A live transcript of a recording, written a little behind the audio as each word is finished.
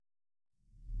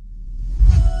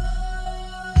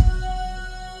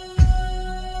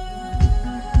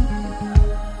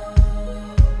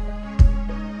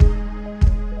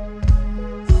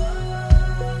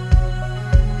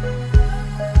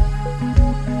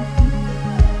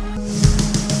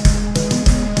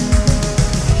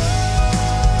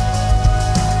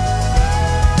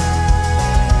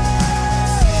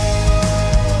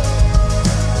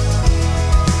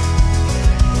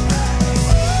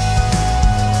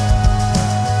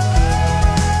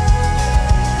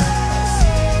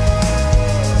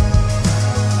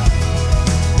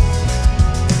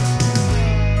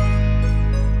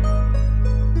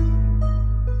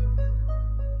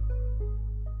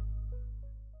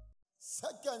2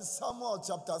 Samuel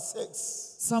chapter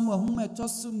 6.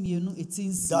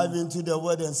 Dive into the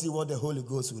word and see what the Holy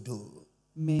Ghost will do.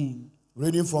 Amen.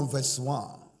 Reading from verse 1.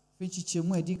 Praise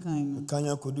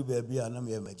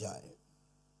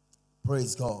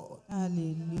God.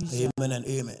 Hallelujah. Amen and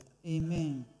amen.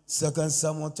 Amen. 2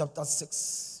 Samuel chapter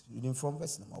 6. Reading from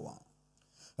verse number 1.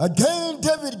 Again,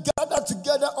 David gathered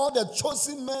together all the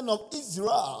chosen men of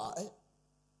Israel,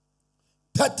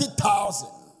 30,000.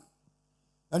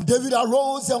 And David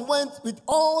arose and went with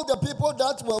all the people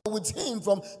that were with him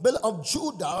from Bel of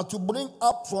Judah to bring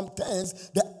up from thence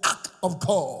the ark of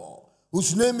God,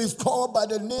 whose name is called by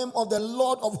the name of the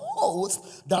Lord of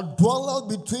hosts, that dwelleth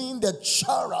between the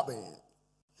cherubim.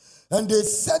 And they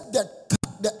set the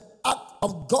ark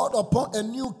of God upon a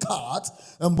new cart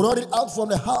and brought it out from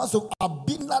the house of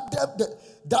Abinadab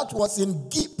that was in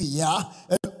Gibeah,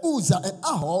 and Uzzah and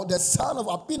Ahor, the son of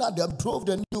Abinadab, drove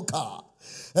the new cart.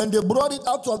 And they brought it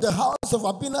out of the house of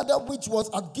Abinadab, which was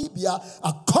at Gibeah,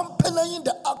 accompanying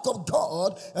the ark of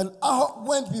God. And Ahor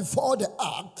went before the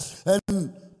ark.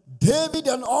 And David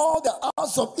and all the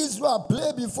house of Israel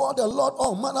played before the Lord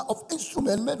all manner of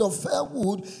instruments made of fair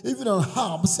wood, even on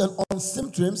harps and on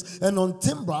psalteries and on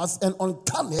timbrels and on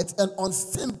cornets and on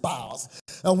cymbals.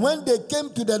 And when they came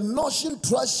to the notion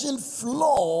threshing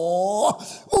floor,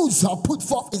 Uzzah put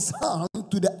forth his hand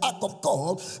to the ark of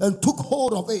God and took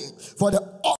hold of it, for the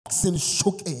oxen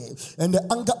shook it. And the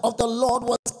anger of the Lord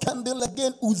was kindled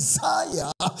against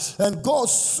Uzziah, and God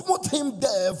smote him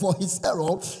there for his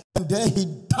error, and then he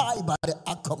died by the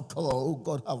ark of God. Oh,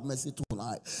 God have mercy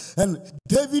tonight. And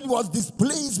David was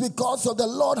displeased because of the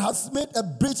Lord has made a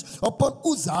breach upon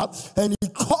Uzzah, and he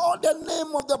called the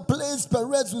name of the place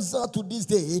Perez Uzzah to this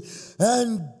day.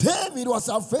 And David was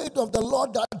afraid of the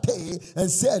Lord that day and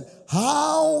said,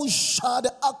 how shall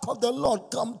the ark of the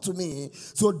Lord come to me?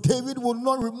 So David would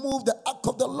not remove the ark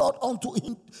of the Lord unto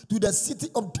him to the city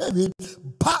of David,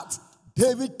 but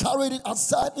David carried it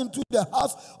aside into the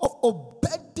house of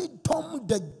Obededom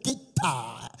the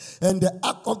Gittite. And the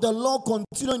ark of the Lord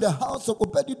continued in the house of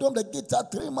Obededom the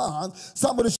Gittite 3 months.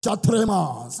 Somebody shout 3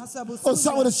 months. Oh,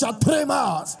 somebody shout 3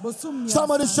 months.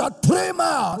 Somebody shout 3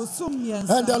 months.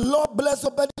 And the Lord blessed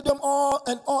Obededom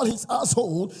all his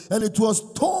household. And it was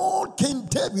told King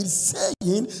David,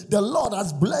 saying, the Lord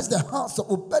has blessed the house of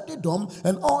Obededom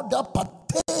and all that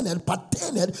pertained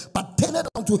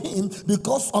unto him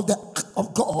because of the ark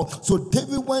of God. So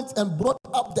David went and brought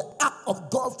up the ark of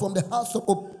God from the house of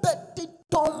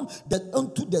Obededom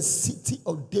unto the city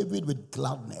of David with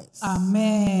gladness.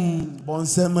 Amen.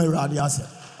 Amen.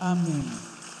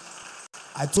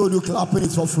 I told you clapping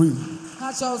is for free.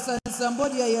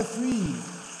 Somebody free.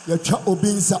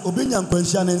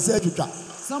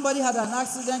 Somebody had an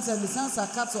accident and the sons are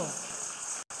cut off.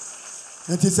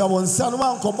 It is our son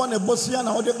one common a bossian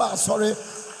or the bar, sorry.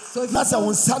 That's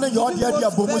our son and your dear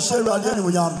if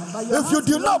you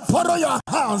do not put on your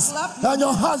hands, and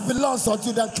your hands belongs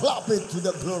unto them, clap it to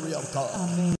the glory of God.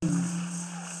 Amen.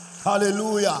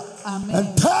 Hallelujah. Amen.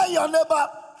 And tell your neighbor,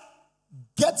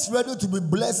 get ready to be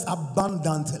blessed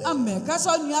abundantly. Amen. And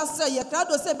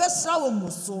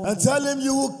tell him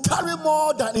you will carry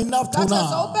more than enough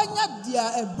tonight.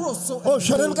 Oh,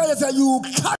 Sharon, say you will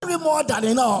carry more than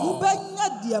enough.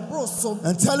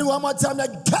 And tell him one more time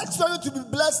that get ready to be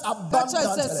blessed abundantly.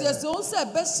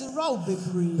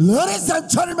 Ladies and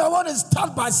gentlemen, I want to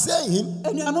start by saying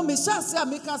that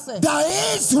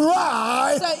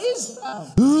Israel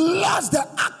lost the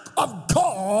ark of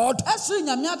God,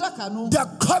 the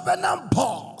covenant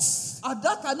boss, the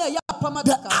ark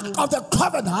of the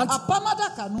covenant,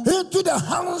 into the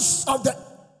hands of the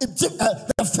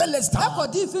Philistines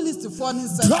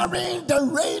during the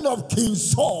reign of King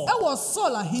Saul.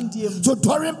 So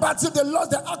during battle they lost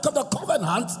the ark of the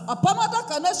covenant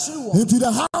into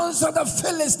the hands of the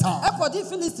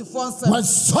Philistines. When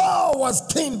Saul was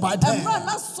king by then,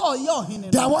 I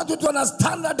want you to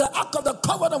understand that the ark of the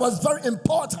covenant was very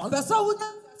important.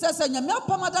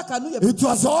 It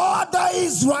was all that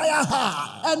Israel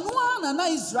had.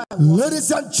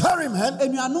 Ladies and gentlemen,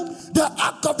 the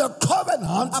ark of the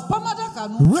covenant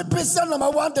represents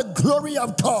number one, the glory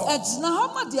of God.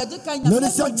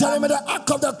 Ladies and gentlemen, the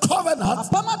ark of the covenant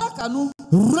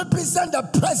represents the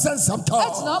presence of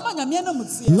God.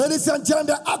 Ladies and gentlemen,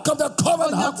 the ark of the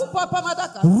covenant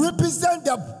represents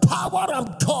the power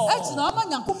of God.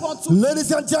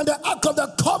 Ladies and gentlemen, the ark of the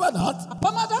covenant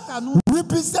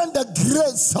represents the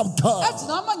grace of God.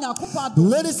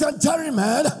 Ladies and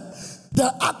gentlemen, The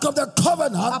Ark of the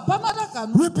Covenant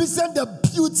represents the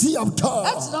beauty of God.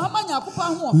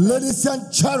 Ladies and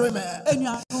gentlemen,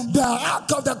 the Ark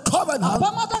of the Covenant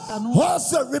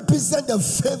also represents the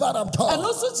favor of God.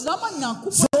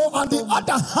 So on the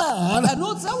other hand,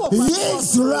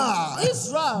 Israel,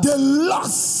 they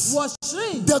lost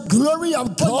the glory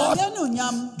of God,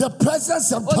 the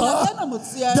presence of God,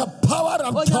 the power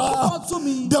of God,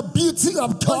 the beauty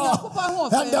of God,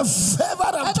 and the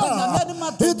favor of God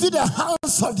into the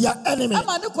hands of their enemy,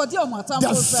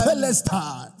 the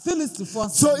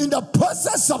Philistines. So in the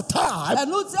process of time,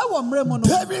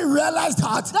 David realized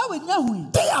that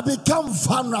they have become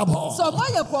vulnerable.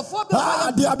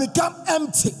 They have become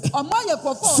empty.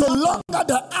 So longer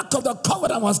the Ark of the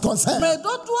Covenant was concerned.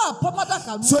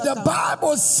 So the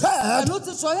Bible said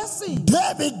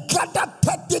David gathered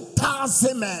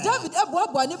 30,000 men. It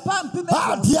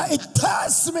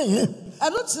tells me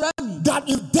that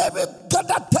if David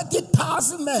gathered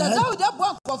 30,000 men,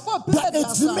 that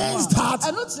it means that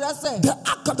the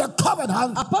Ark of the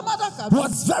Covenant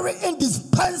was very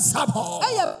indispensable,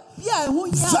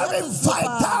 very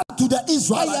vital to the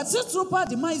Israelites,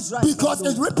 because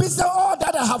it represents all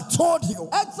that I have told you.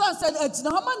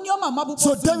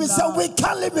 So David said, we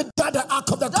can't live without the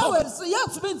Ark of the Covenant.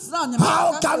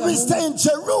 How can we stay in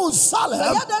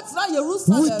Jerusalem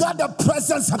without the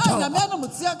presence of God?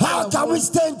 How can we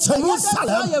stay in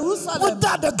Jerusalem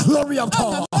without the glory of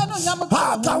God?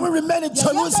 How can we remain in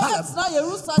Jerusalem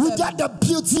without the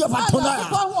beauty of Adonai?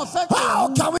 How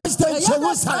can we stay in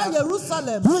Jerusalem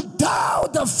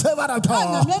without the favor of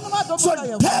God? So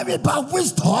David, by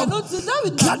wisdom,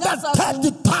 gathered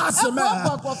 30,000 men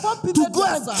to go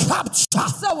and capture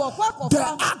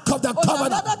the Ark of the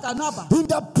Covenant. In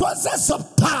the process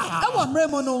of time,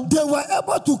 they were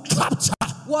able to capture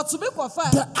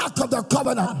the Ark of the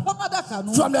Covenant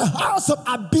from the house of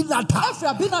Abinadab.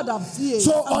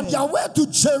 So on their way to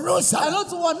Jerusalem,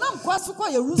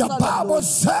 the Bible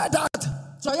said that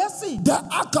the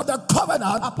Ark of the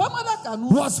Covenant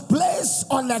was placed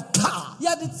on a car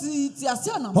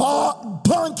or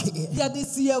donkey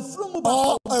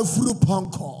or a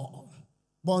fruponko.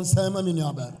 Bon Simon in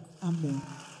your bed. Amen.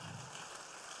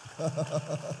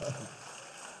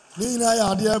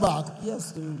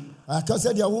 Yes, I can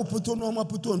say, "You put on normal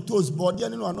put on toast, body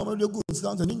and normal good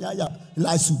sounds and in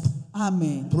soup."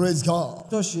 Amen. Praise God.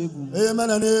 Amen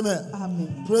and amen.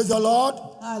 Amen. Praise the Lord.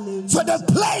 Hallelujah. So they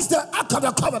placed the Ark of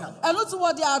the Covenant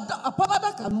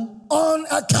on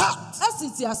a cart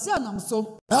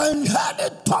and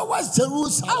headed towards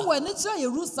Jerusalem.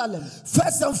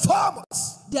 First and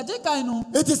foremost,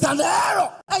 it is an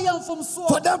error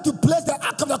for them to place the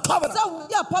Ark of the Covenant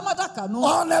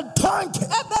on a donkey,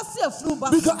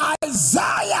 because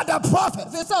Isaiah the prophet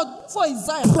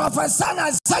prophesied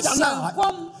Isaiah now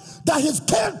that his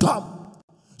kingdom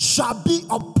shall be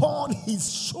upon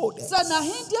his shoulders.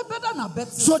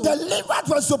 So the Levites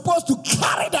were supposed to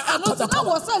carry the Ark of the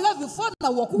Covenant,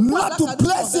 not to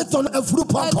place it on a fruit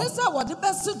puncher.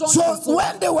 So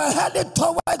when they were headed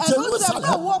towards Jerusalem,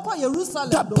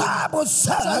 the Bible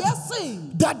said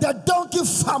that the donkey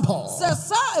fumbled,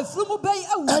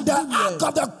 and the Ark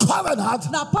of the Covenant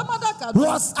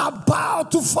was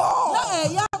about to fall.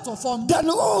 Then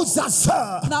Uzzah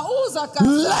said,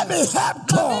 let me help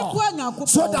God,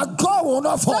 so that God will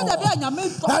not fall. And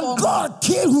God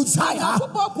killed Uzziah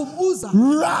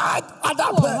right at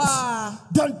that place.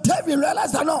 Then David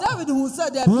realized that no,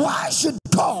 why should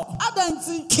God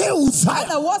kill Uzziah?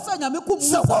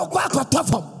 So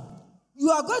you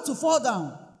are going to fall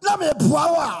down.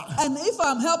 And if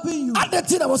I'm helping you,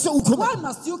 why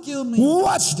must you kill me?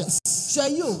 Watch this.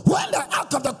 When the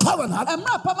Ark of the Covenant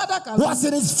was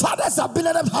in his father's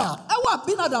Abinadab house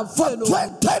for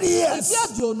 20 years,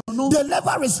 they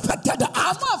never respected the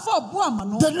Ark.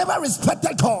 They never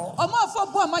respected God.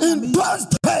 In those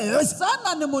days,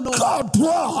 God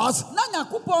dwells in the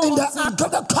Ark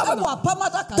of the Covenant.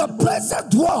 The presence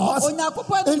dwells in the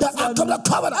Ark of the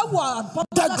Covenant.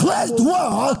 The grace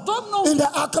dwells in the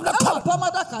Ark of the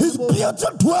Covenant. His beauty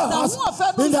dwells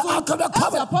in the Ark of the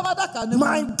Covenant.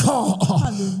 My God.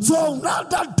 So now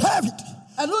that David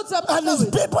and his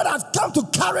people have come to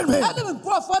carry me,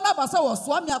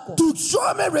 to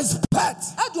show me respect,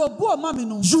 you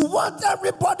want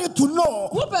everybody to know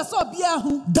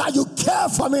that you care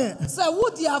for me. You see,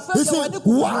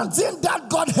 one thing that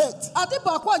God hates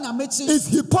is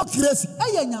hypocrisy.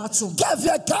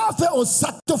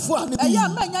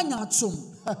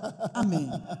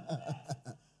 Amen.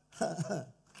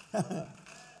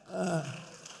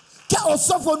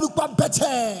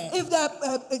 If the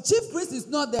chief priest is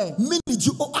not there,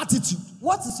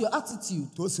 what is your attitude?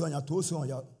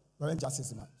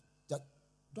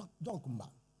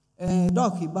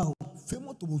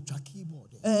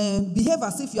 Behave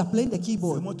as if you are playing the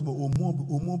keyboard.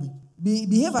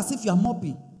 Behave as if you are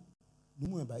mopping.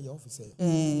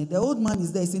 The old man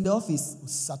is there, he's in the office.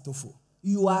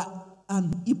 You are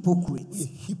an hypocrite.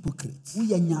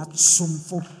 We are not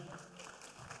shameful.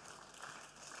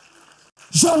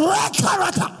 Your right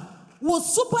character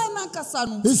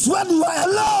is when you are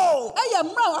alone.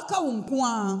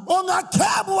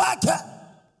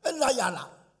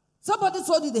 Somebody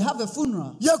told you they have a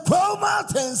funeral at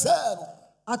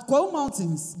Kwao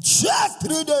Mountains. Just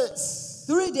 3 days.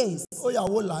 3 days.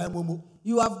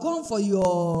 You have gone for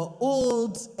your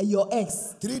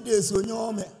ex. 3 days. 3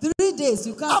 days.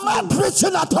 You can't. Am I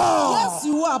preaching at all? Yes,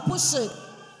 you are pushing.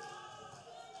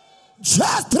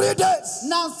 Just 3 days.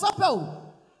 Now, supper.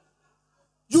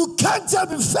 You can't just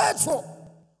be faithful.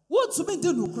 What to me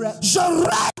do you correct? Your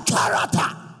right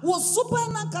character is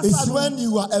when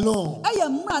you are alone.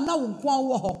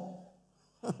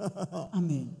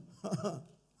 Amen.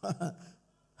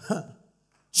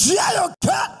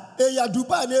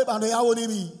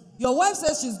 Your wife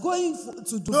says she's going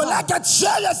to Dubai. No, like a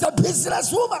chair as a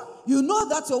businesswoman. You know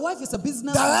that your wife is a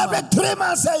businesswoman. Every 3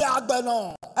 months,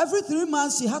 every 3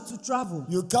 months she had to travel.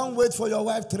 You can't wait for your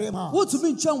wife 3 months. What to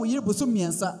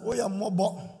mean?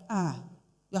 Ah,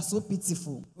 you are so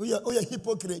pitiful. We are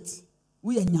hypocrite.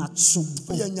 We are not some.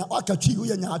 May God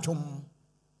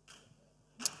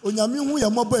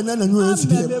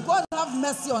have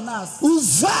mercy on us.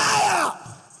 Uzziah.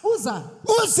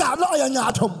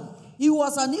 He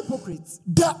was an hypocrite.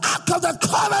 The Ark of the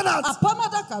Covenant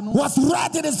was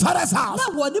right in his father's house.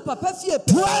 20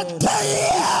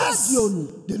 years.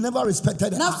 They never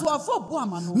respected it. Now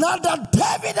that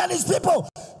David and his people,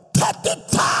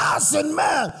 30,000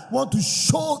 men, want to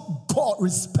show God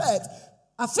respect.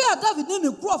 God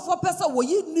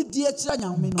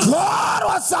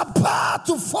was about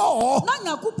to fall,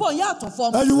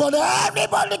 and you want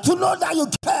everybody to know that you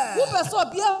care.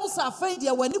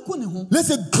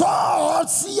 Listen, God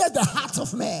sees the heart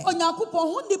of man. When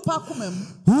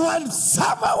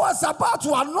someone was about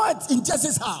to anoint in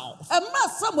Jesse's house, the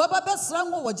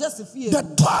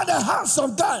third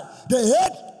handsome guy, the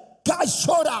 8 guy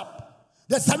showed up,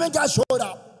 the 7 guys showed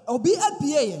up.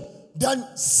 Then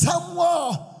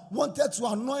someone wanted to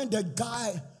anoint the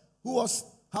guy who was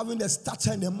having the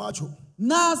stature and the macho.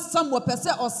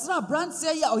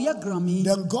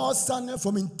 Then God sent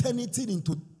from eternity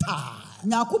into time.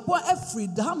 And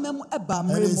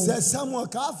he said, Samuel,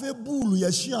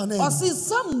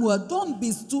 don't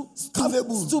be stupid. Don't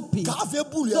be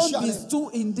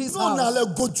stupid in this house. As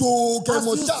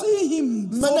you see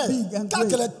him so big and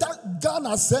great.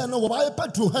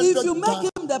 If you make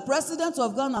him the president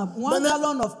of Ghana, 1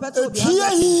 gallon of petrol,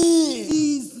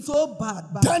 he's so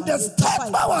bad. Then the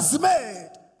statement was made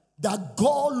that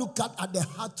God looked at the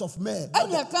heart of man, not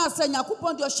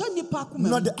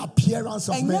the appearance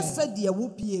of man.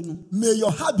 May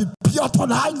your heart be pure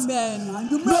tonight. Amen.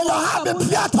 May your heart be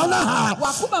pure tonight.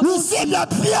 Receive your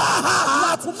pure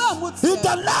heart in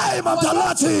the name of the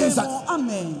Lord Jesus.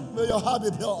 Amen. May your heart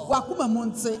be pure.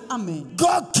 Amen.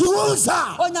 God killed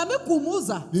Uzzah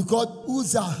because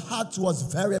Uzzah's heart was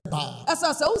very bad.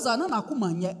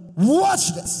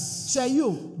 Watch this.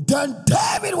 Then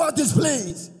David was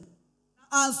displeased.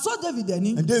 And so David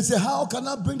and they say, how can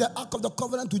I bring the Ark of the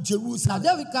Covenant to Jerusalem?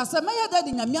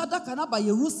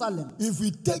 If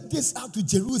we take this out to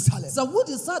Jerusalem,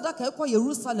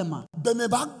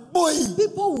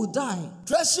 people will die.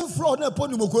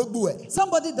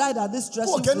 Somebody died at this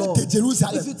threshing floor. If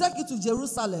you take it to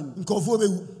Jerusalem,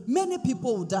 many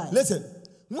people will die. Listen.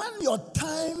 When your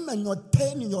time and your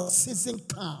turn in your season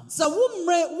comes, God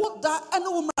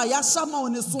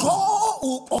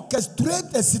will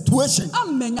orchestrate a situation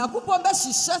to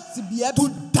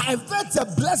divert a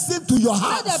blessing to your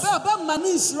house.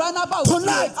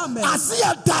 Tonight, I see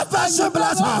a diversion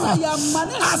blessing.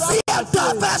 I see a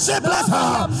diversion blessing.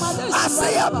 I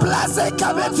see a blessing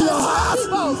coming to your house.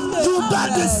 You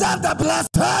don't deserve the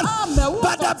blessing,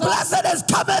 but the blessing is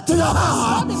coming to your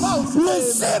house.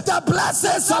 Receive the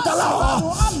blessing of the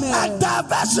Lord. And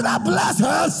diversion of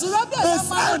blessings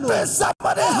is entering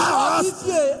somebody's house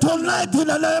tonight in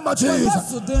the name of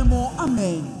Jesus.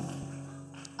 Amen.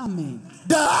 Amen.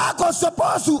 The ark was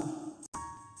supposed to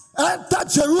enter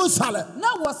Jerusalem,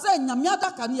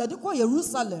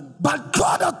 but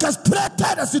God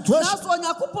orchestrated the situation.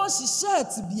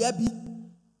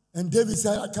 And David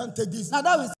said, I can't take this. Then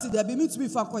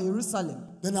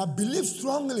I believe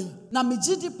strongly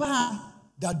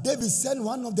that David sent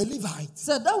one of the Levites.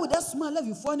 Okay,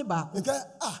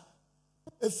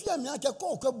 if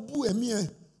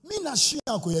you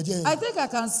I think I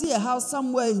can see a house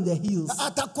somewhere in the hills.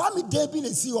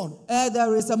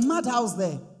 There is a mud house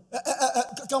there.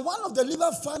 Can one of the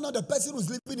livers find out the person who's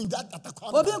living in that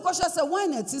Atakwame?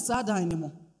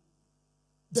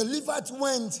 The Levites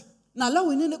went,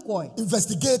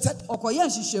 investigated,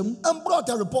 and brought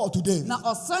a report today. And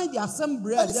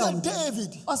he said,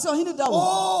 David,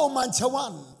 oh,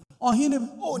 Manchawan. Oh, ni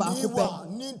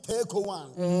one, ni take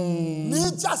one,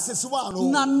 ni justice one. Oh,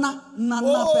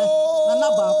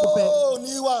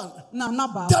 ni one.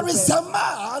 There is a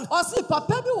man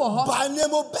by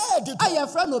name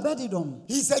Obededom.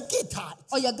 He's a Gittite.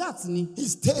 He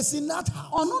stays in that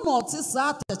house.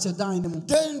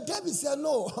 Then David said,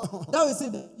 no.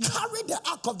 Carry the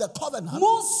ark of the covenant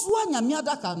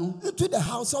into the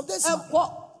house of this man.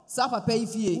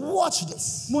 Watch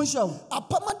this.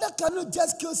 Apamada cannot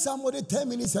just kill somebody 10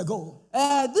 minutes ago.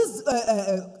 This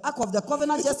Ark of the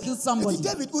Covenant just killed somebody.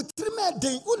 David,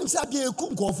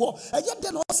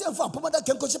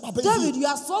 you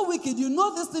are so wicked. You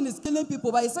know this thing is killing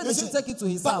people, but he said they should take it to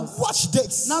his house. Watch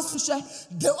this.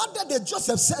 The other day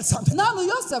Joseph said something. Now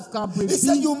Joseph can breathe. He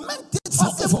said, you meant it for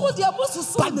evil,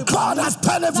 but God has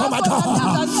turned it for my God.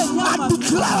 I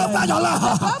declare by your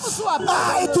love,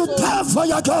 it will turn for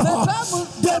your God.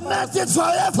 They meant it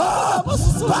forever,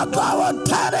 but God will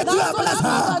turn it to your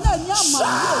blessing.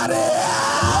 Shout it.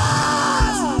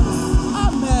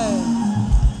 Amen.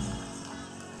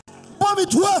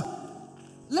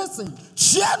 Listen.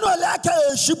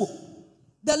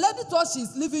 The lady thought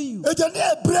she's leaving you.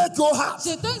 Break your heart.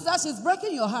 She thinks that she's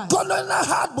breaking your heart.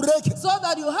 Heart break. So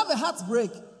that you have a heart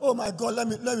break. Oh my God, let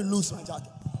me lose my jacket.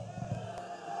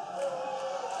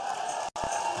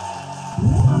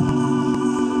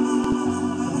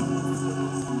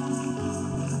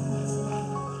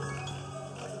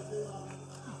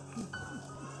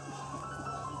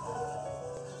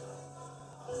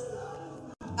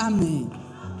 Amen.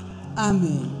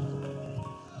 Amen.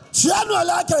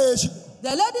 The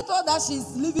lady thought that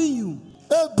she's leaving you.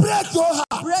 Break your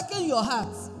heart. Breaking your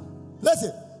heart.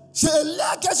 Listen. But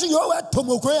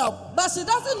she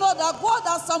doesn't know that God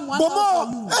has someone else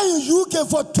for you. UK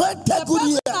for 20 good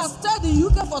years. The person has stayed in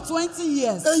UK for 20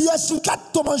 years. The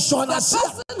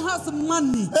person has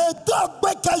money.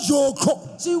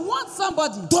 She wants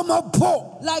somebody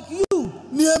like you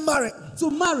to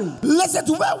marry. Listen,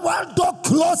 to when one door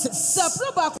closes,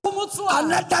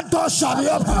 another door shall be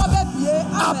open.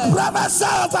 I promise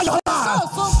over your life.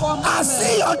 I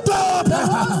see your door open.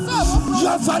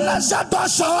 Your financial door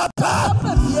shall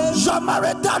open. Your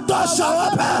marital door shall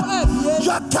open.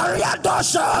 Your career door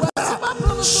shall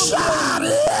open. Shout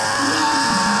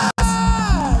yes.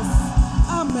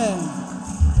 Amen.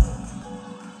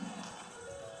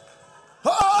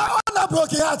 Oh, I'm not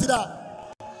broken hearted now.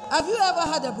 Have you ever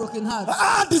had a broken heart?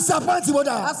 Disappointed.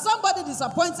 Has somebody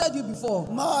disappointed you before?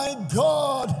 My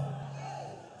God.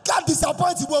 God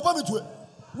disappointed.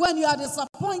 When you are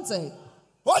disappointed,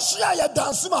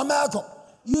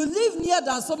 you live near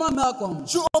Dansoma Malcolm.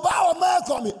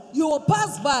 You will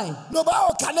pass by.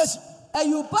 And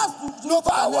you pass through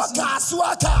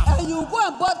and you go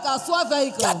and board Kasua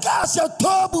vehicle.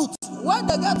 When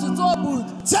they get to toll booth,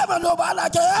 and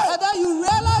then you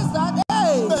realize that,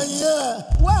 hey,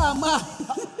 where am I?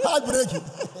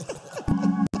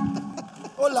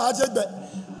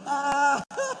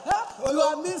 You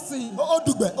are missing.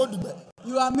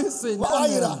 You are missing.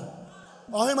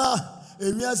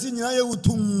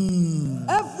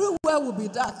 Everywhere will be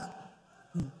dark.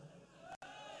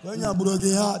 When you are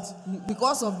broken heart,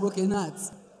 because of broken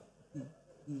hearts,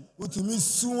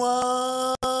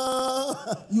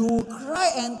 you will cry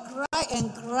and cry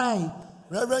and cry.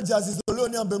 Reverend Justice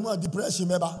Olonian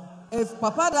depression. If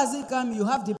Papa doesn't come, you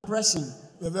have depression.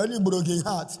 You have any broken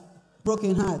heart.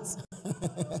 Broken heart.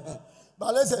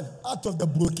 But listen, out of the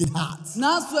broken heart,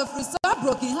 now so if we start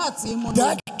broken hearts,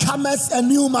 there comes a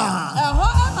new man. A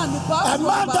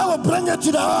man that will bring it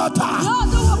to the altar.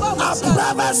 I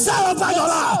promise over your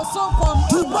life.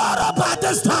 Tomorrow by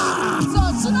this time.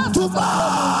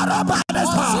 Tomorrow by this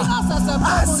time.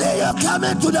 I see you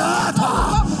coming to the altar.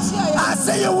 I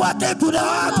see you walking to the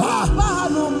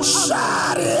altar.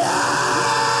 Shout yes.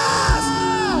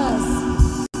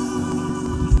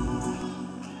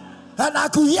 And I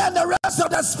could hear the rest of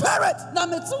the spirit.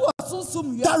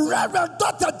 The Reverend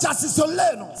Dr. Justice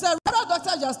Oleno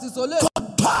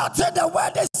conducted the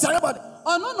wedding ceremony.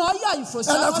 And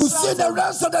I could see the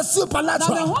rest of the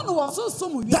supernatural.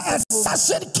 The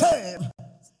accession came.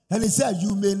 And he said,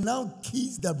 you may now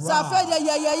kiss the bride.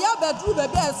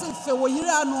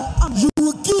 You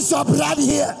will kiss your bride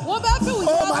here.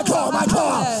 Oh my God, my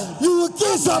God. You will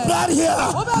kiss your bride here.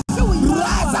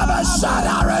 Rise up and shout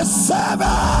out.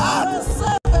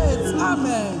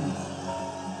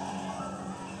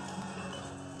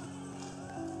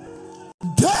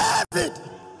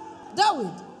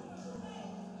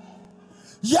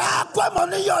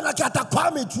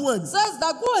 Says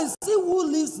that go and see who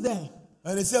lives there.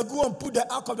 And he said, go and put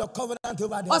the ark of the covenant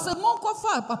over there. The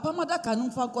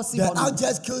ark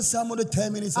just killed someone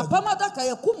 10 minutes ago.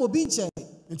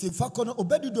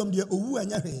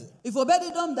 If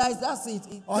Obededom dies, that's it.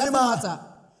 It doesn't matter.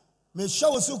 I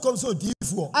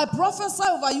prophesy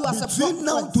over you as a prophet. Between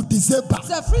now to December,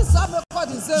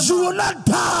 you will not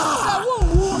die.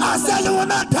 I said you will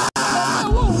not die.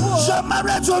 Your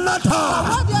marriage will not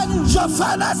die. Your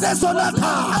finances will not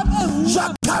die.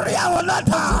 Your career will not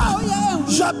die.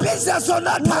 Your business will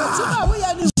not die.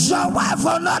 Your wife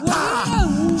will not die.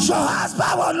 Your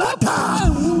husband will not die.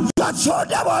 Your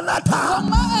children will not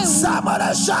die.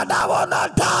 Somebody shout that will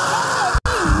not die.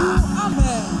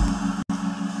 Amen.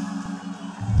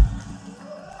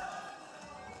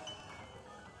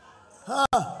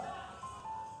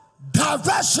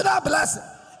 Diversional blessing.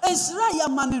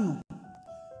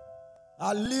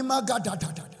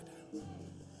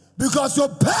 Because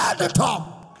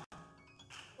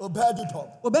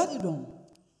Obededom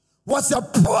was a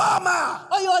poor man.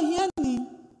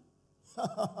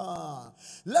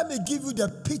 Let me give you the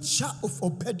picture of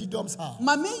Obededom's house.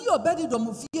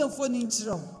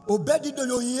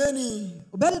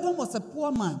 Obededom was a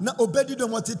poor man. Now Obededom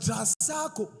was a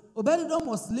trasako. Obededom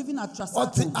was living at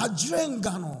Trasako.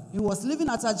 He was living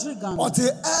at Adrengano.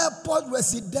 Airport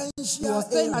residential. He was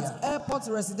staying at airport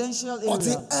residential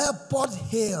area. Airport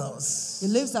hills. He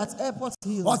lives at airport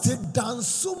hills.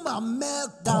 Dansuma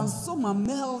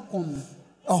Melcom.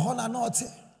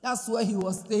 That's where he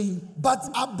was staying. But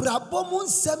Abrabom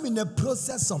sem in the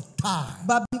process of time.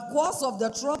 But because of the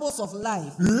troubles of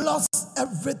life, lost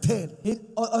everything.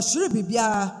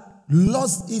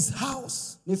 Lost his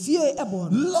house.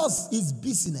 Lost his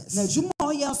business. His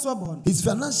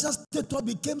financial status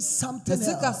became something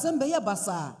else.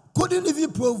 Couldn't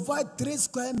even provide 3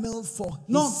 square meals for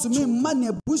his children.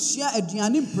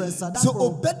 So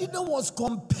Obededom was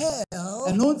compelled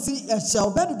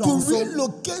to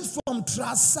relocate from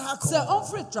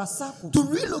Trasako, to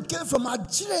relocate from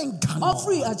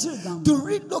Adrengano, to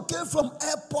relocate from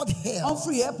Airport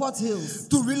Hills,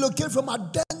 to relocate from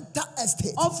Adenta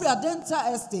Estate,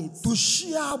 to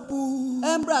Shiabu.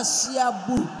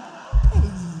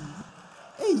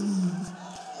 Hey.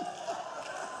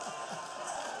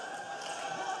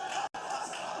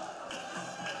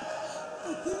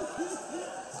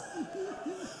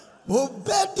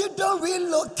 Obededom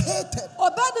relocated.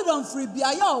 Obededom free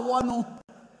biaya wonu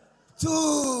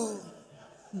to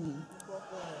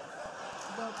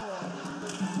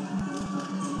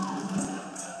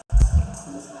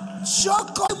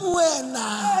Chokomwena.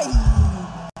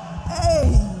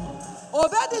 Hey.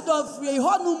 Obededom free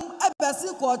honum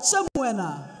ebesi ko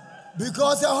chemwena.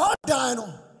 Because a hot dino.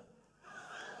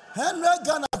 100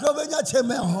 Ghana.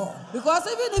 Because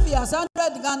even if he has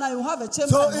 100 Ghana, you have a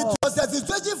chamber. So it was a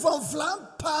situation from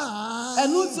flamp pan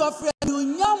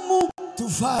to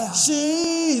fire.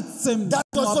 That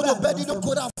was what Obededom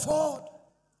could afford.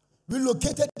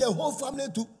 Relocated the whole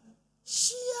family to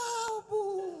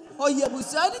Shiabu. Oh, yeah, we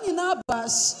said in Abba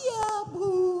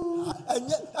Shiabu. I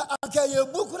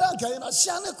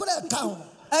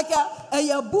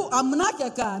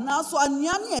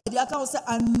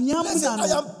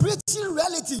am preaching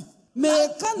reality.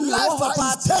 Life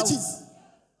is churches.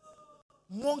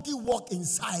 Monkey walk in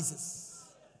sizes.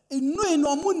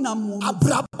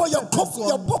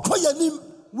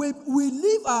 We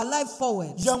live our life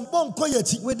forward. We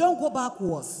don't go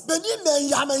backwards. When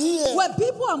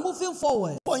people are moving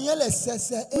forward, we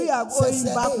are going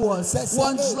backwards.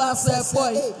 One glass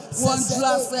boy.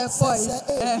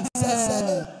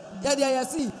 Yeah,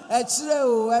 see.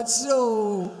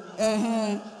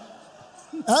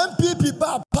 MPP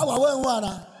power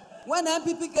when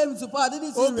MPP came to power,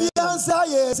 didn't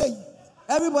see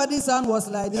everybody's sound was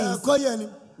like this.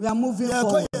 We are moving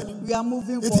forward. We are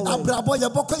moving forward.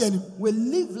 We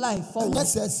live life forward.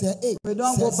 We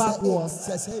don't go backwards.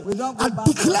 We don't go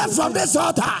backwards. Declare from this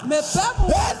altar. In the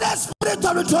spirit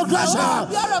of retrogression.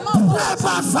 Pray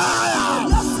by fire.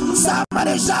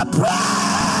 Somebody shall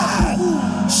pray.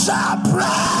 Shall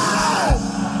pray.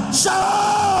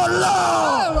 Shall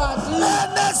Lord.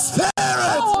 In the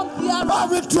spirit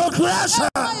of retrogression.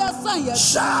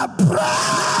 Shall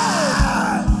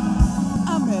pray.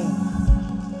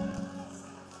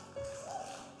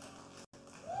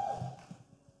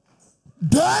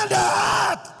 Then the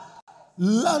ark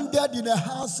landed in the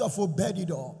house of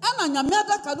Obededom.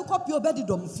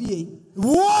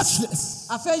 Watchless.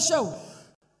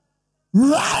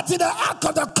 Right in the ark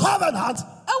of the covenant,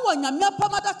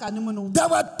 there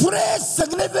were 3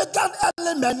 significant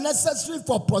elements necessary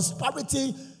for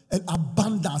prosperity and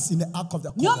abundance in the ark of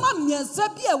the covenant.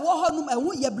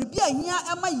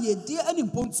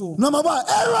 Number one,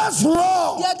 Aaron's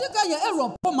role.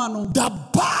 The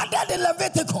burden in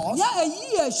Leviticus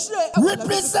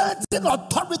representing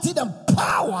authority and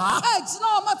power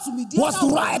was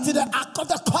right in the ark of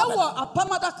the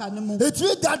covenant. It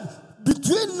means that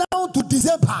between now to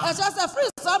December,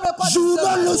 you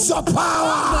don't lose your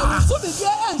power.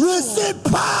 Receive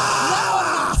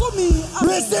power.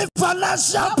 Receive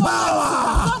financial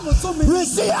power.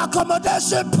 Receive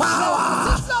accommodation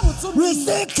power.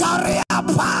 Receive career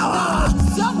power.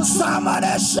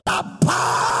 Somebody shout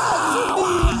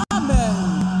power.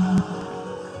 Amen.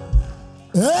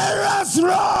 Aaron's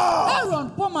role.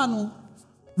 Aaron pomano.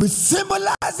 We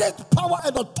symbolize it, power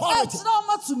and authority.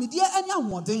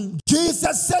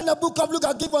 Jesus said in the book of Luke,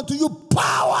 I give unto you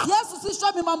power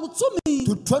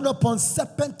to tread upon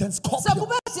serpents and scorpions,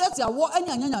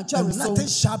 and nothing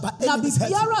shall by enemies hurt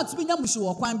you.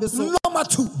 Number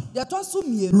two,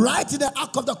 right in the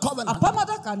ark of the covenant,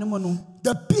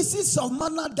 the pieces of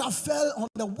manna that fell on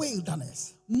the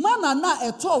wilderness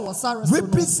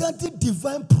representing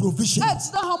divine provision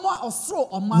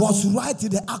was right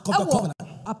in the ark of the covenant.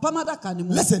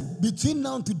 Listen, between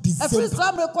now to December,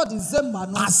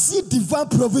 I see divine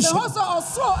provision. The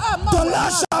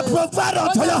Lord shall provide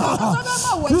unto you.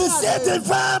 Receive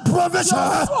divine provision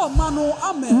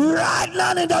right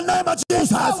now in the name of Jesus.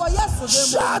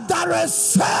 Shout that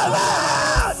receive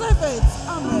it.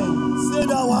 Amen. Say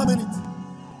that 1 minute.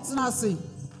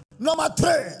 Number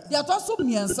three,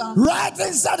 right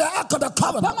inside the ark of the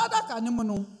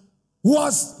covenant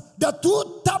was the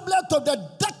two tablets of the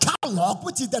Decalogue,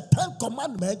 which is the 10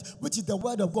 commandments, which is the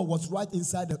word of God, was right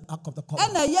inside the ark of the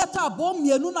covenant.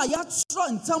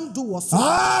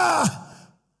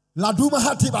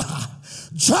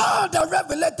 John the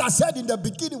Revelator said in the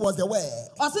beginning was the word,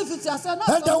 and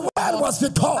the word was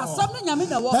with God,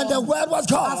 and the word was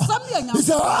God. He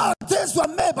said all things were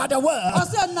made by the word,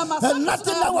 and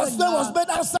nothing that was made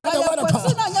outside the word of God.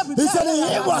 He said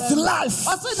he was life,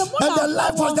 and the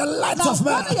life was the light of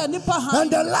man,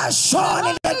 and the light shone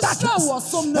in the darkness,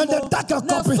 and the darkness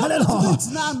comprehended her.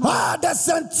 The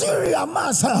centurion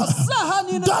man said,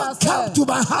 don't come to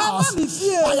my house,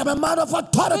 I am a man of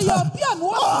authority.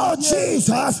 Oh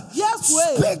Jesus,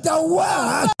 speak the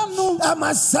word, and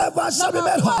my servant shall be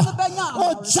made whole.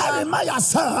 Oh Jeremiah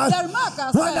said,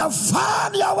 when I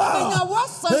found your word,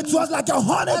 it was like a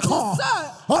honeycomb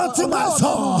unto my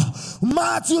soul.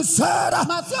 Matthew said,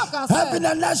 heaven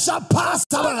and earth shall pass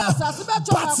away,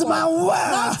 but my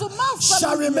word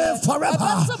shall remain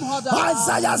forever.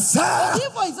 Isaiah said,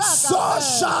 so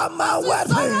shall my word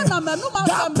be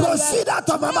that proceed out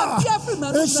of my mouth.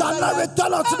 It shall not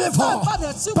return unto me void,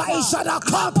 but it shall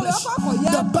accomplish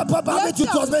the purpose by which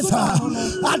it was made.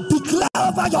 I declare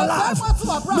over your life,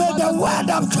 may the word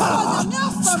of God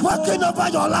spoken over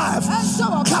your life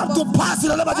come to pass in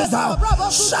the name of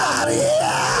Jesus. Shout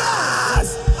yes!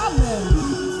 Amen.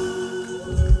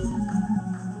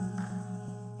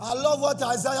 I love what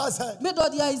Isaiah said.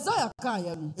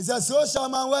 He said, so shall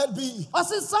my word be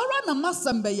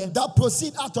that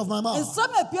proceed out of my mouth.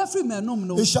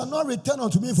 It shall not return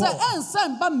unto me void,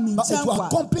 but it will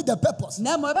accomplish the purpose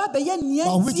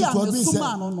by which it was being said.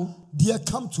 Dear,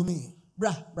 come to me.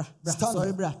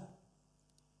 Stand there.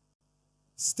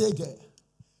 Stay there.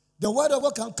 The word of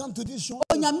God can come to this show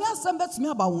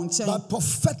by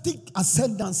prophetic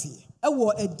ascendancy.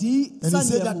 And he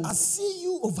said that I see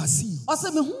you overseas.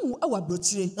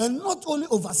 And not only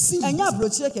overseas,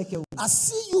 I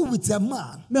see you with a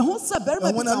man. And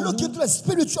when I look into a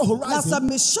spiritual horizon,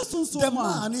 the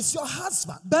man is your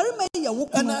husband.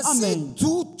 And I see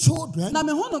 2 children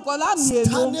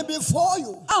standing before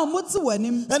you.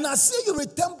 And I see you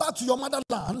return back to your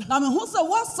motherland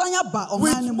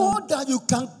with more than you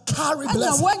can carry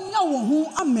blessing.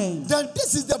 Then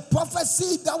this is the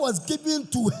prophecy that was given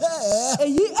to her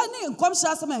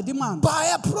by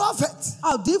a prophet.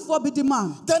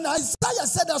 Then Isaiah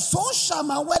said that so shall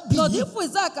my word be that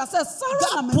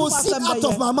proceed out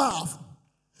of my mouth.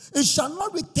 It shall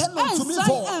not return unto me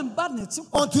void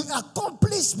until it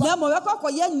accomplish the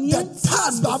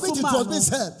task by which it was being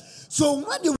said. So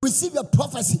when you receive a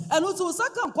prophecy,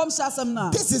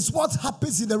 this is what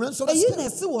happens in the realms of the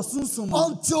spirit.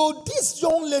 Until this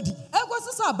young lady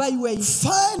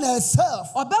find herself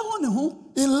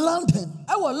in London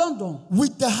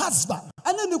with the husband,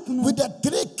 with the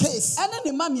 3 kids,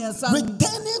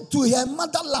 returning to her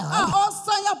motherland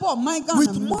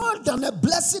with more than a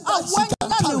blessing that she can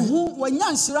carry,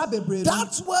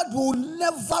 that word will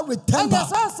never return back.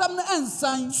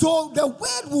 So the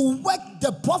word will work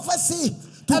the prophecy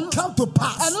to come to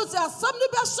pass.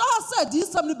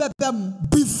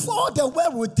 Before the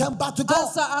word will return back to God.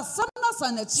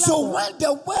 So when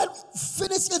the word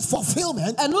finishes its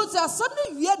fulfillment, then the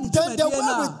word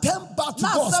will return back to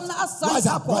God.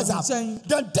 Rise up.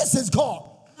 Then this is God.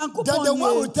 Then the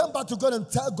word will return back to God and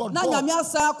tell God,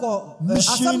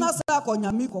 mission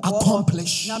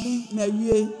accomplished.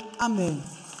 Amen.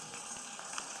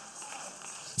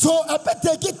 So I better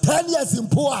take it 10 years in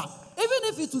poor. Even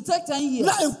if it will take 10 years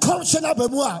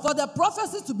for the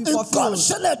prophecy to be fulfilled,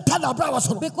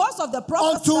 because of the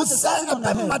prophecy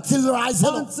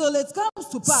until it comes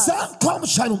to pass,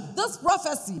 this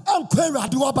prophecy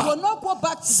will not go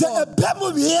back to God.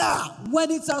 When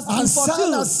it has been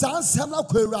fulfilled,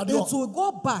 it will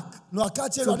go back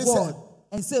to God.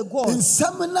 And say, God, the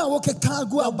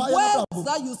words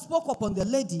that you spoke upon the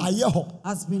lady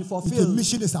has been fulfilled. The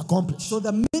mission is accomplished. So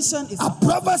the mission is accomplished.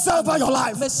 I prophesy over your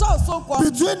life.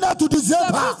 Between now to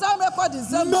December,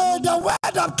 may the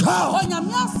word of God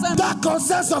that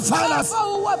concerns your finance,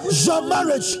 your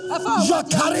marriage, your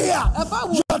career,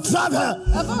 your travel,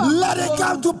 let it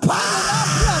come to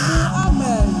pass.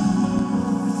 Amen.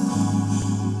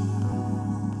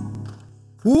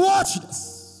 Watch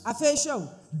this. I feel sure.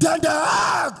 Then the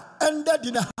ark ended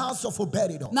in the house of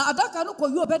Obededom.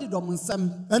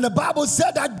 And the Bible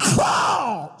said that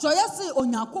God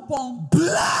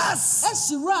bless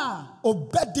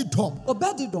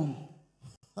Obededom.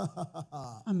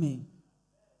 Amen.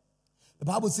 The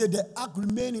Bible said the ark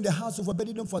remained in the house of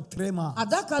Obededom for 3 months.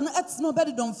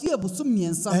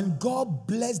 And God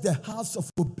blessed the house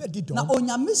of Obededom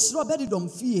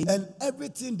and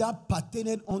everything that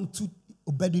pertained unto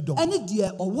Obededom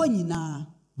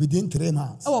within 3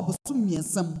 months.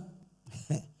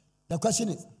 The question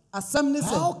is,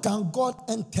 how can God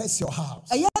enter your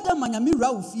house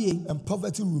and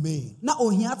poverty remain?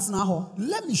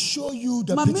 Let me show you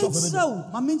the picture of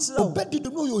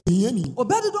Obededom.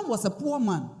 Obededom was a poor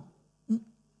man.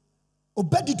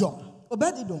 Obededom.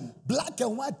 Black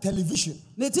and white television.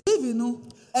 The TV, no.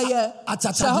 The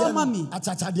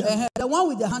one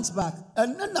with the hunchback.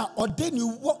 And then ordain you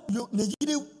what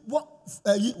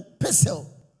pistol.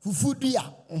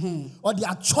 Or they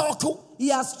are chalk. He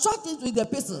has chalked it with the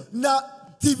pistol. Now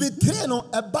TV3 no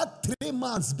about 3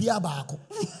 months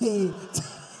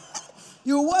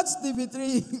You watch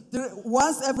TV3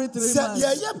 once every 3 months.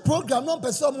 Yeah, program no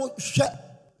person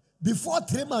before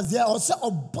 3 months there also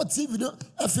about TV no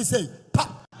FCA.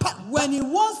 When he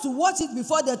wants to watch it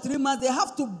before the 3 months, they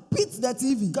have to beat the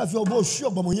TV.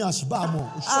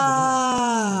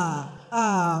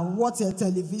 What a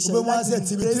television.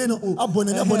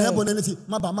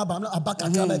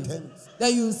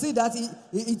 Then you see that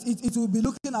it will be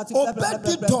looking at it.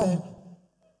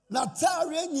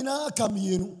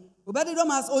 Obededom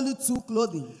has only 2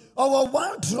 clothing. Or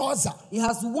 1 trouser. He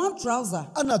has 1 trouser.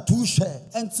 And 2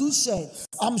 shirts. And 2 shirts.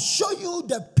 I'm showing you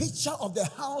the picture of the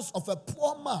house of a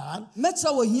poor man.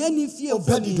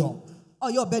 Obededom. Oh,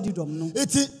 you're Obededom, no.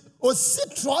 It is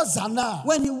trouser now.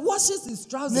 When he washes his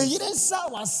trousers,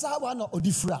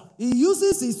 he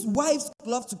uses his wife's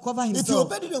glove to cover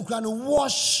himself. It can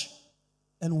wash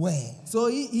and wear. So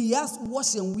he has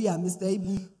wash and wear, Mr.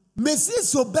 Ibu.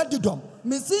 Mrs. Obededom.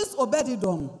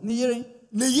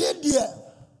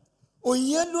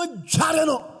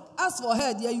 As for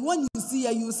her, when you see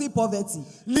her, you see poverty.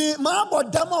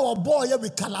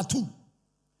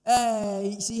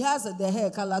 She has the hair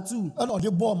color too.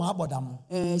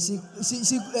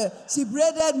 She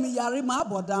braided me yari ma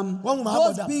bodam.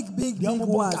 Those big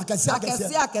ones.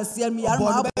 Akasi me yari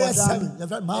ma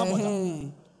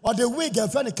bodam. Or the wig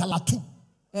color too.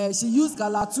 She used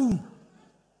color too.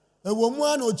 A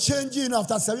woman will change in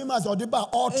after 7 months or the bar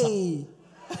altar.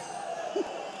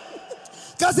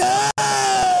 Cause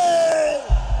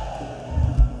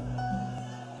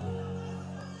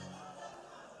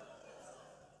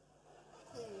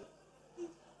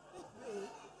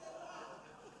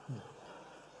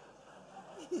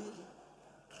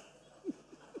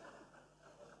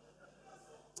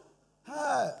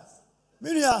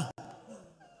Miria,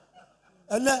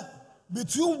 and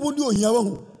between Wudu and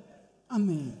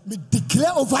Amen. We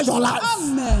declare over your life.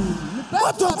 Amen.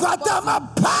 What to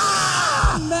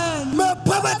Amen. May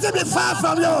poverty be far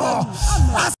from you.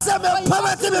 I said, may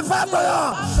poverty be far from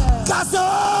you. Cause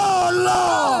oh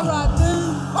Lord,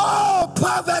 oh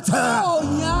poverty,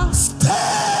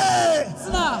 stay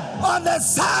on the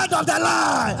side of the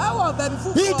line.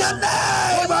 In the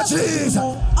name of Jesus.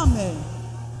 Amen.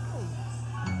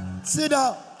 Sit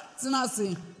down.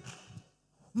 See.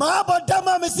 My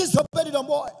Mrs. Obededom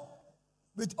boy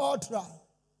with ultra.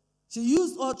 She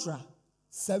used ultra.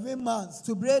 7 months.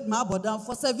 To braid my body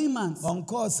for 7 months. On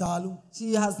course, salon.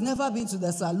 She has never been to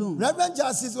the salon. Reverend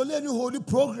Justice only a holy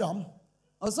program.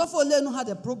 Also for Lenu had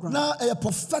a program. Now a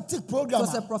prophetic program. It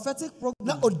was a prophetic program.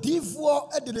 Now Odifo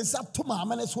edinisa tuma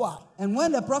amaneswa. And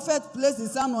when the prophet placed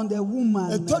his hand on the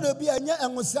woman, it's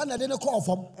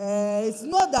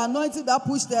not the anointing that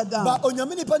pushed her down. But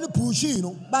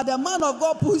the man of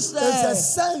God pushed her. It's a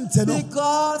scent,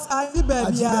 because I see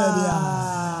baby.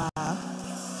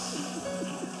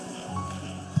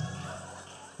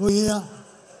 Oh yeah.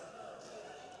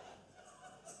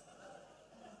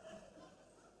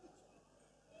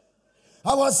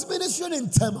 I was ministering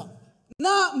in Tema.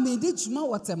 Now, me did Juma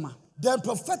Watema. Then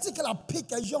prophetically I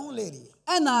picked a young lady.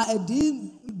 And I did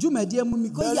Jumedia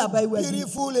Mumiko by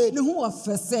beautiful lady. Who was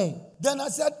first say. Then I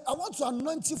said, I want to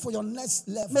anoint you for your next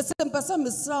level. I had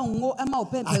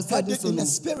it in the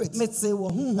spirit.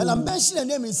 And I mentioned the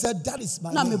name and said, that is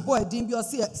my name.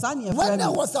 When I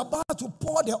was about to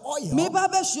pour the oil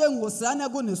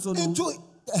into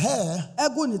her,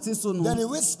 then he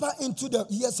whispered into the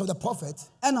ears of the prophet.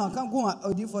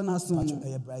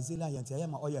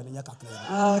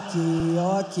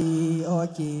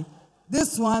 Okay.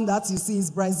 This one that you see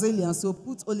is Brazilian, so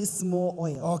put only small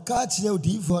oil.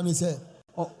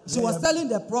 She was telling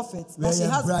the prophet that she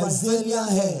has Brazilian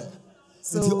hair.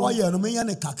 So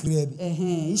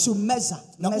you should measure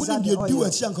the oil.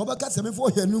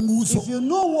 If you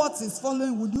know what is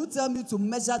following, would you tell me to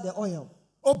measure the oil?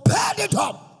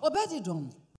 Obededom.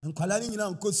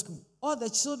 All the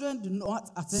children do not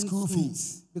attend school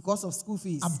fees because of school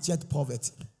fees. Abject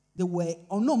poverty. They were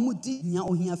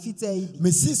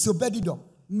Mrs.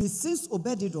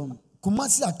 Obededom.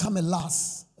 Kumasi Ankamah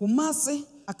last.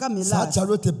 Sacha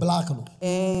wrote a black.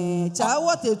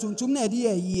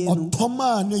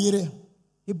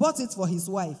 He bought it for his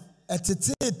wife.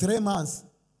 3 months.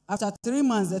 After 3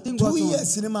 months, the thing got 2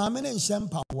 years.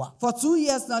 For 2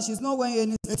 years now, she's not wearing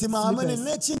any slippers.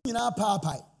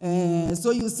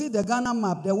 So you see the Ghana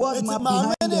map, the world map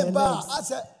behind the legs. I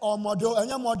said, oh, model, and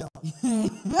your model. And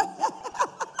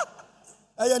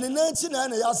in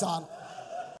 1990,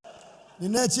 the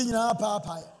nature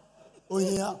papa. Oh,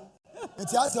 yeah.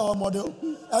 It's just our model.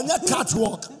 And your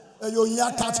catwalk. And your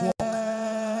catwalk.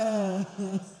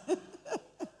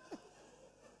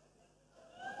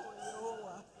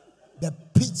 The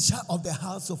picture of the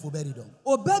house of Obededom.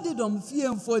 Obededom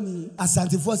fear funny.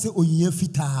 Asantifo say oyin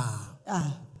fita.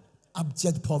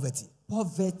 Abject poverty.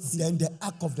 Then the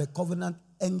ark of the covenant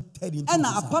entered into his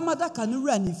house.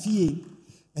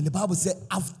 And the Bible said,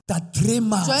 after 3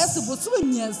 months, God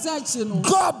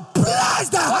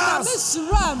blessed the house.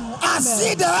 I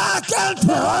see the ark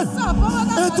enter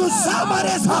into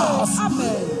somebody's house.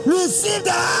 Receive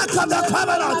the ark of the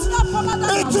covenant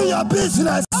into your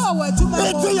business,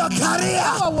 into your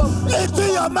career, into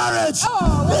your marriage,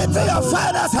 into your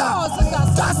finances.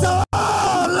 That's the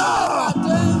Lord.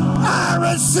 I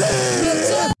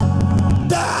receive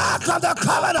the ark of the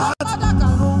covenant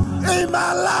in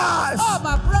my life.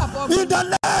 In the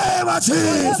name of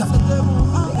Jesus.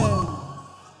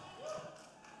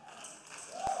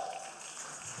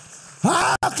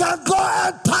 I can go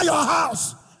enter your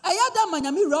house.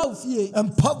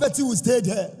 And poverty will stay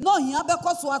there.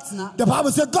 The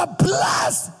Bible says God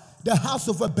bless the house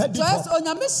of Obededom.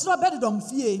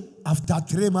 After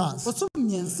 3 months.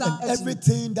 And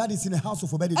everything that is in the house of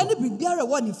Obededom.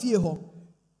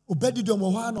 Obededom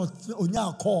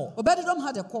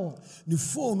had a call. The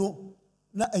phone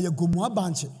na eyegomwa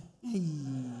banche.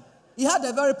 He had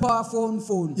a very powerful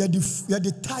phone. Yeah,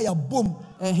 the tire boom.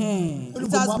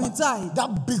 It has been tied.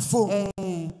 That big phone.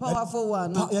 Powerful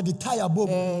one. Yeah, the tire boom.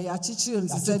 She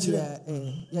said,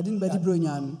 yeah, didn't bet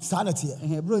Bronya. Sanity.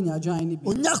 Bronya joined.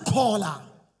 Onya caller.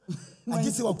 I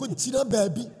just say, well, good children,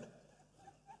 baby.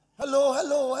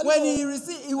 Hello. When he's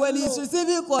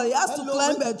receiving call, he has to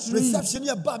climb a tree. Reception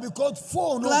here, because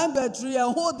phone. Climb a tree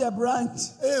and hold the branch.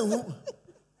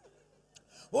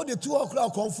 Oh, the 2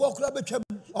 o'clock on 4 o'clock became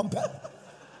on pet.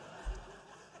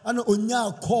 And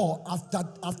Onya call after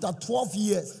 12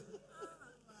 years.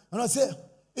 And I said,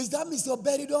 is that Mr.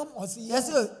 Obededom? I said,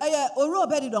 yes.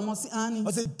 Obededom.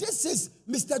 I said, this is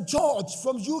Mr. George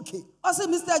from UK. I said,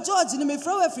 Mr. George, you may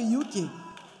from UK.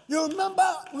 You remember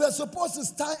we were supposed to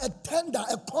start a tender,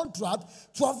 a contract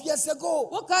 12 years ago.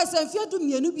 I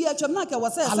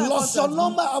lost your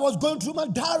number. I was going through my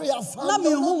diary. I found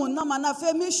your number.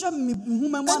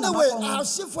 Anyway, our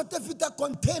ship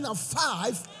container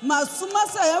 5.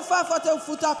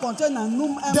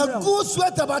 The goods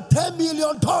worth about $10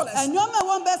 million.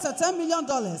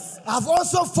 I've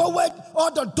also forwarded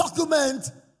all the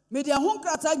documents to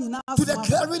the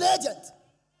clearing agent.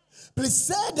 Please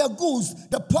sell the goods.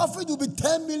 The profit will be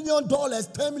 $10 million.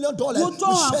 $10 million.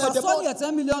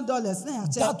 $10 million.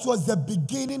 That was the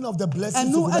beginning of the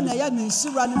blessings.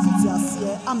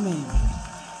 Amen.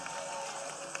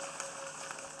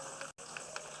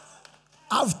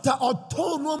 After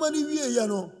autonomy,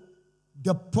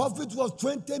 the profit was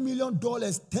 $20 million,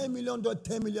 $10 million,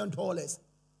 $10 million.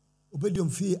 Obededom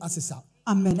fee assessor.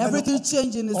 Amen. Everything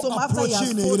changing is so after you have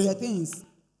sold the things.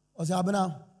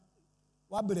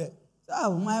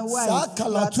 Oh, my wife.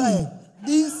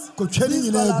 This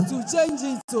color to change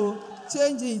it, so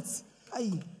change it.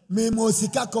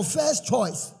 First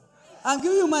choice. I'm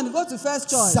giving you money. Go to first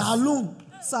choice. Saloon.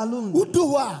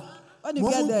 When you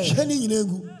get there.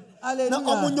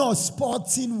 Hallelujah.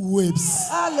 Sporting waves.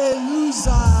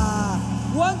 Hallelujah.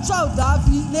 One child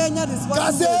David, Nanya is sporting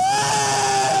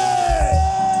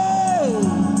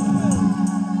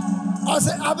I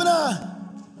say, Abner,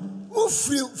 who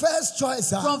free first choice?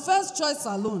 From first choice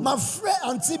alone. My friend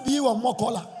Auntie B or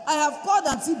Mokola. I have called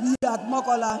Auntie B at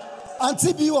Mokola.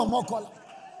 Auntie B or Mokola.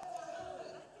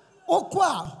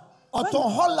 Okwa.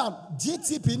 Holland,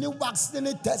 GTP new wax in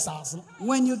Texas.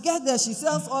 When you get there, she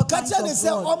sells all kinds of goods.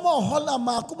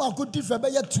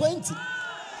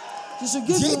 You should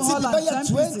give you Holland 10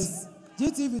 pieces.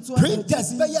 GTP 200.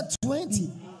 Printers pay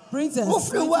 20. Printers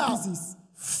 20 pieces.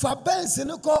 Faben's in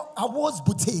Awards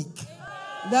Boutique.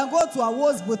 Then go to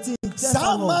Awards Boutique.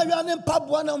 Some Marian and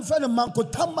Pabuan and friend of Manko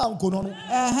Tamanko.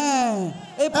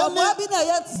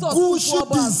 Gucci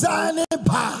designing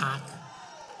bag.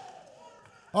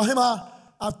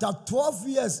 After 12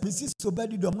 years, Mrs.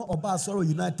 Obededom no Oba sorrow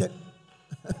United.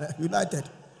 United.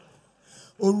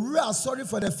 Sorry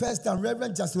for the first time,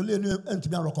 Reverend Jasole and to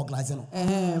be recognizing.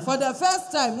 For the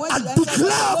first time, when I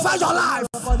declare over your life,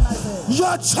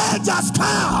 your change has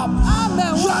come.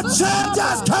 Amen. Your change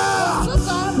has come.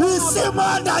 Receive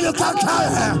more than you can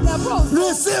carry.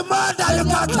 Receive more than you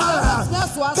can carry.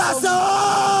 Because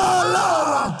oh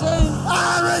Lord,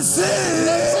 I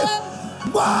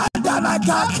receive more than I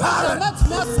can carry.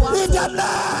 In the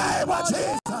name of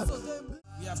Jesus.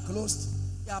 We have closed.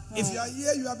 If you are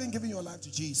here, you haven't given your life to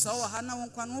Jesus.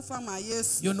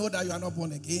 You know that you are not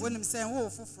born again.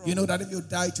 You know that if you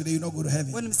die today, you not go to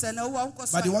heaven. But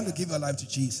you want to give your life to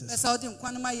Jesus.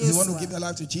 You want to give your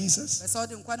life to Jesus?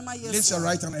 Lift your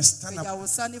right hand and stand up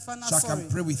so I can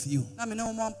pray with you.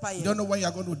 You don't know when you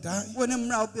are going to die.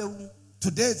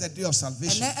 Today is the day of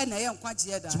salvation.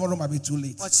 Tomorrow might be too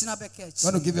late. You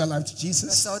want to give your life to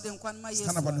Jesus?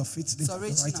 Stand up on your feet. Lift your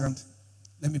right hand.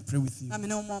 Let me pray with you.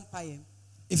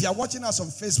 If you are watching us on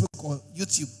Facebook or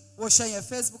YouTube,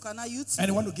 and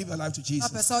you want to give your life to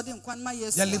Jesus,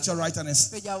 then lift your right hand and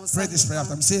pray this prayer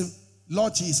after me. Say,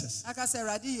 Lord Jesus, I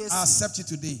accept you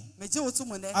today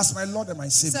as my Lord and my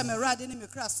Savior.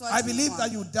 I believe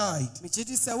that you died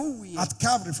at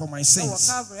Calvary for my sins.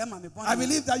 I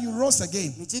believe that you rose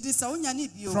again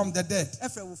from the dead.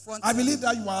 I believe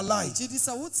that you are alive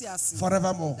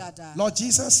forevermore. Lord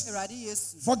Jesus,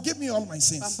 forgive me all my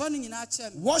sins.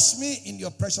 Wash me in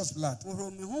your precious blood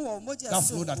that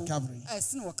flowed at Calvary.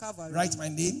 Write my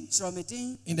name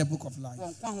in the book of life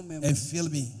and fill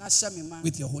me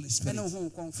with your Holy Spirit.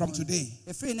 From today,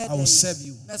 I will serve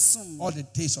you all the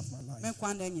days of my life.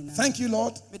 Thank you,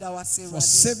 Lord, for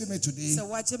saving me today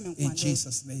in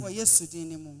Jesus' name.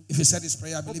 If you said this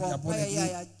prayer, I believe you are born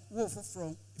again.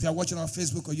 If you are watching on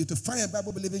Facebook or YouTube, find a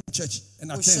Bible-believing church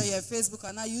and attend. If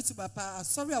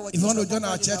you want to join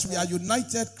our church, we are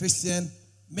United Christian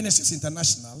Ministries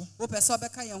International.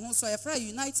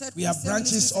 We have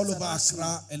branches all over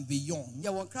Accra and beyond.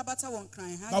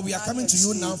 But we are coming to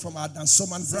you now from our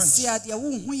Dansoman branch,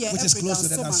 which is close to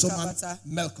the Dansoman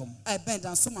Malcolm.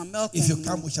 If you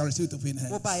come, we shall receive it open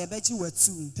hands.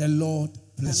 The Lord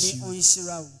bless you.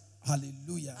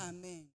 Hallelujah. Amen.